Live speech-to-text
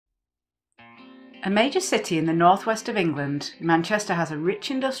A major city in the northwest of England, Manchester has a rich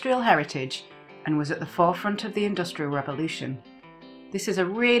industrial heritage and was at the forefront of the Industrial Revolution. This is a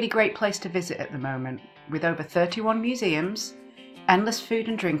really great place to visit at the moment, with over 31 museums, endless food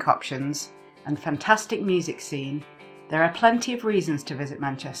and drink options, and fantastic music scene. There are plenty of reasons to visit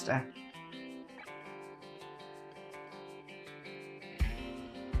Manchester.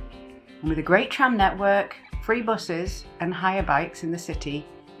 And with a great tram network, free buses and hire bikes in the city,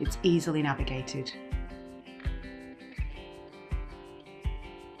 it's easily navigated.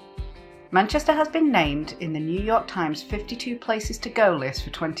 Manchester has been named in the New York Times 52 Places to Go list for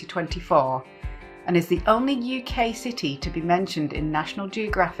 2024 and is the only UK city to be mentioned in National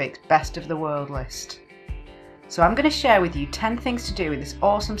Geographic's Best of the World list. So I'm going to share with you 10 things to do in this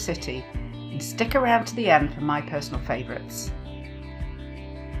awesome city, and stick around to the end for my personal favourites.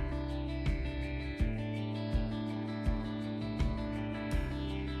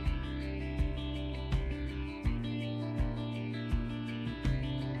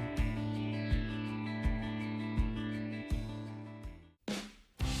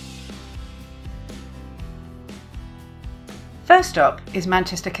 First up is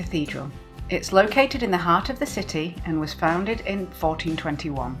Manchester Cathedral. It's located in the heart of the city and was founded in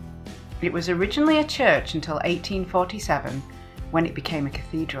 1421. It was originally a church until 1847, when it became a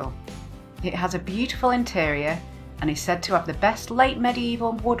cathedral. It has a beautiful interior and is said to have the best late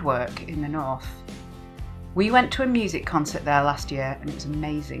medieval woodwork in the north. We went to a music concert there last year and it was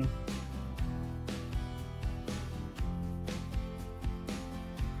amazing.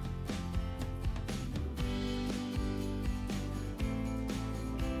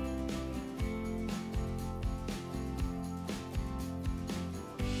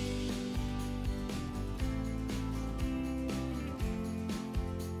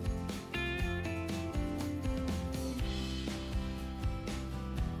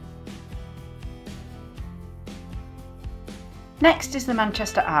 Next is the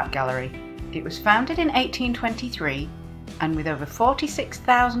Manchester Art Gallery. It was founded in 1823 and with over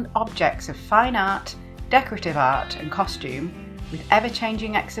 46,000 objects of fine art, decorative art and costume, with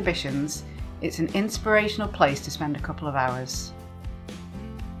ever-changing exhibitions, it's an inspirational place to spend a couple of hours.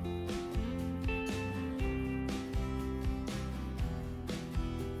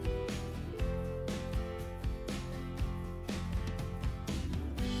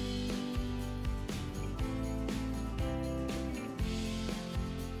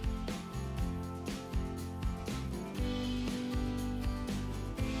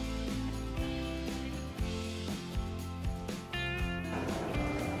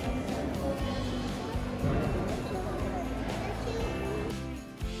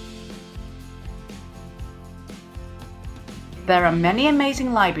 There are many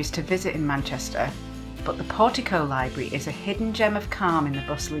amazing libraries to visit in Manchester, but the Portico Library is a hidden gem of calm in the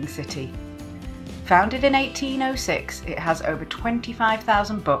bustling city. Founded in 1806, it has over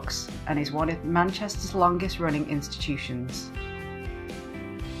 25,000 books and is one of Manchester's longest running institutions.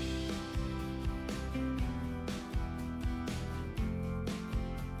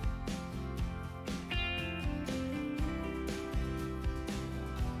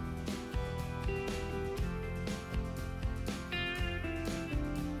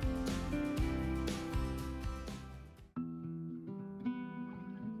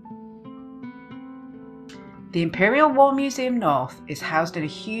 The Imperial War Museum North is housed in a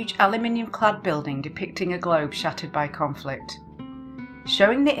huge aluminium-clad building depicting a globe shattered by conflict.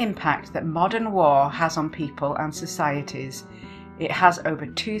 Showing the impact that modern war has on people and societies, it has over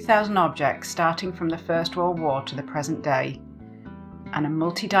 2,000 objects starting from the First World War to the present day, and a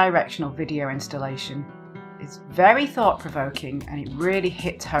multi-directional video installation. It's very thought-provoking and it really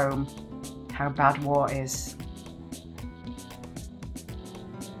hits home how bad war is.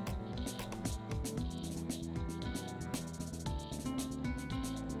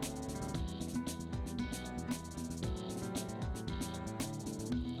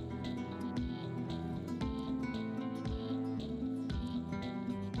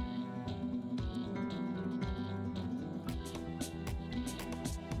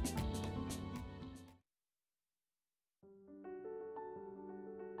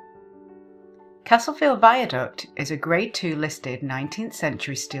 Castlefield Viaduct is a Grade II listed 19th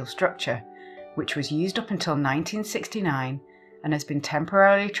century steel structure, which was used up until 1969 and has been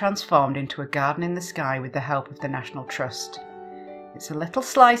temporarily transformed into a garden in the sky with the help of the National Trust. It's a little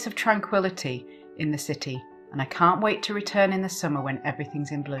slice of tranquility in the city, and I can't wait to return in the summer when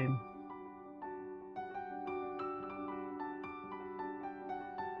everything's in bloom.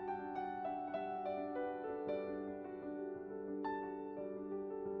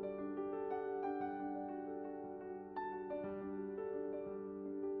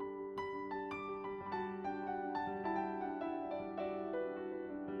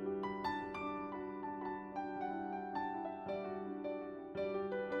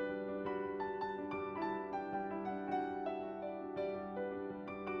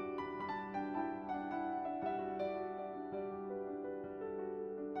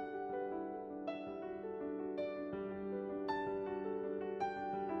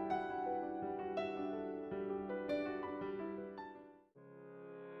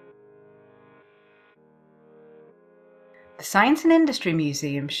 The Science and Industry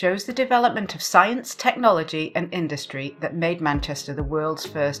Museum shows the development of science, technology and industry that made Manchester the world's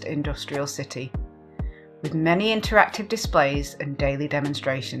first industrial city, with many interactive displays and daily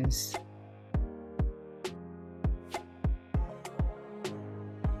demonstrations.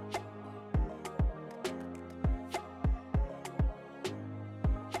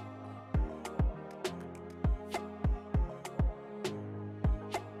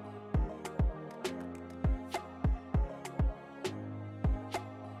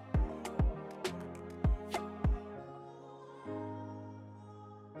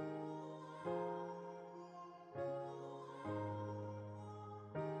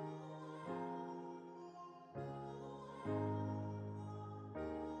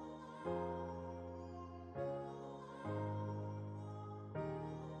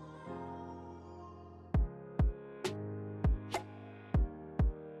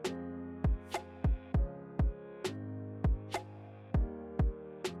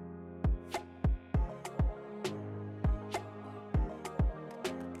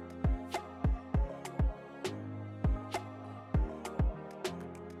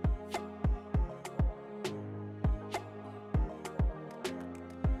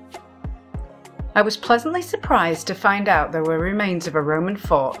 I was pleasantly surprised to find out there were remains of a Roman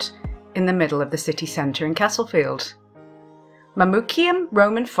fort in the middle of the city centre in Castlefield. Mamucium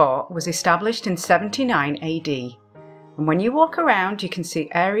Roman Fort was established in 79 AD, and when you walk around you can see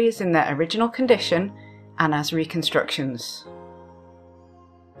areas in their original condition and as reconstructions.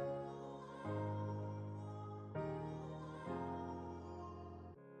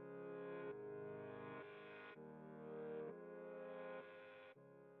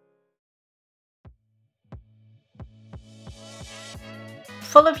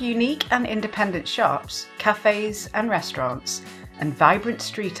 Full of unique and independent shops, cafes and restaurants, and vibrant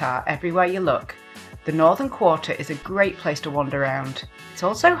street art everywhere you look, the Northern Quarter is a great place to wander around. It's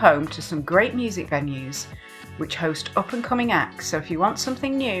also home to some great music venues which host up-and-coming acts, so if you want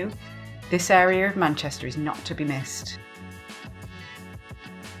something new, this area of Manchester is not to be missed.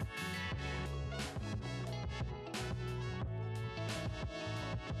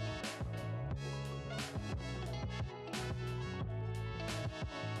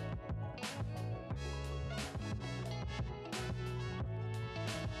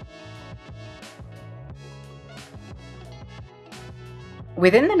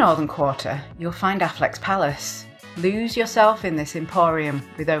 Within the Northern Quarter, you'll find Affleck's Palace. Lose yourself in this emporium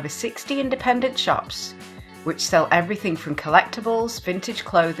with over 60 independent shops which sell everything from collectibles, vintage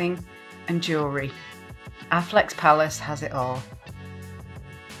clothing and jewellery. Affleck's Palace has it all.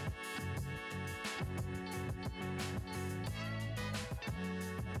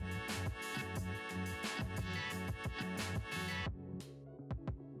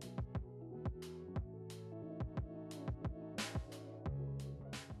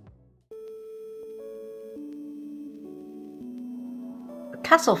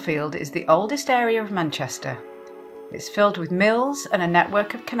 Castlefield is the oldest area of Manchester. It's filled with mills and a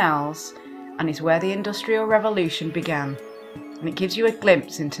network of canals and is where the Industrial Revolution began, and it gives you a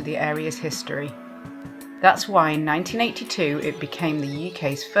glimpse into the area's history. That's why in 1982 it became the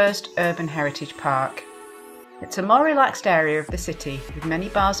UK's first urban heritage park. It's a more relaxed area of the city with many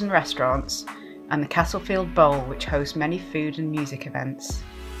bars and restaurants, and the Castlefield Bowl which hosts many food and music events.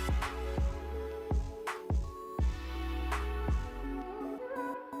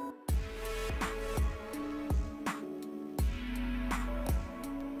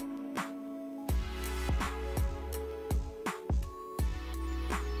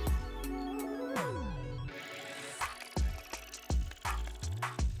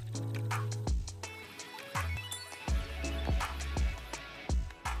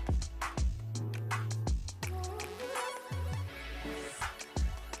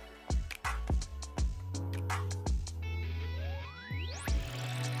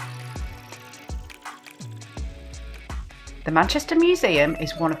 The Manchester Museum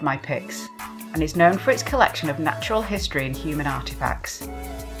is one of my picks and is known for its collection of natural history and human artefacts.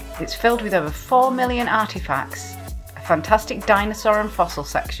 It's filled with over 4 million artefacts, a fantastic dinosaur and fossil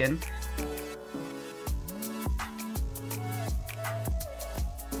section,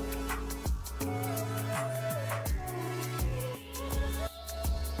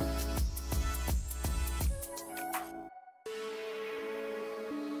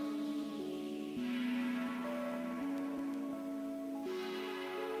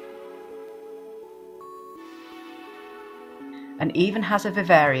 and even has a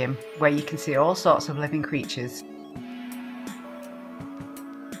vivarium where you can see all sorts of living creatures.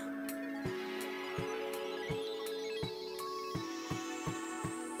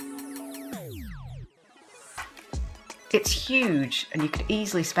 It's huge and you could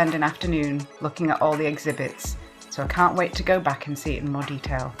easily spend an afternoon looking at all the exhibits, so I can't wait to go back and see it in more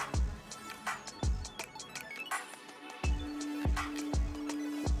detail.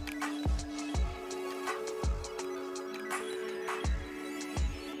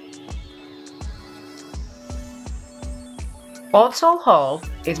 Ordsall Hall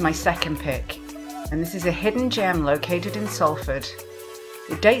is my second pick, and this is a hidden gem located in Salford.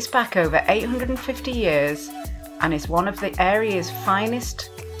 It dates back over 850 years and is one of the area's finest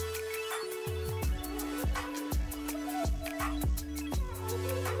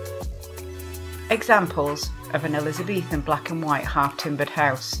examples of an Elizabethan black and white half-timbered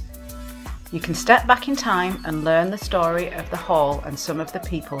house. You can step back in time and learn the story of the hall and some of the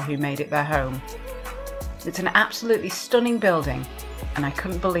people who made it their home. It's an absolutely stunning building, and I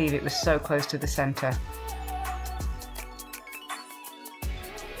couldn't believe it was so close to the centre.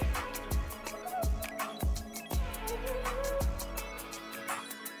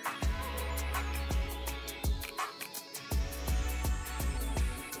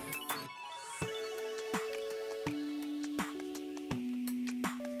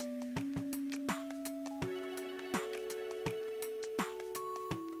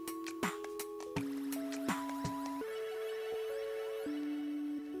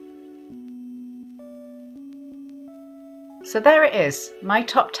 So there it is, my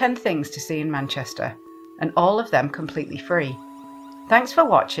top 10 things to see in Manchester, and all of them completely free. Thanks for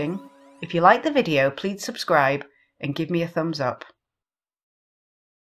watching. If you liked the video, please subscribe and give me a thumbs up.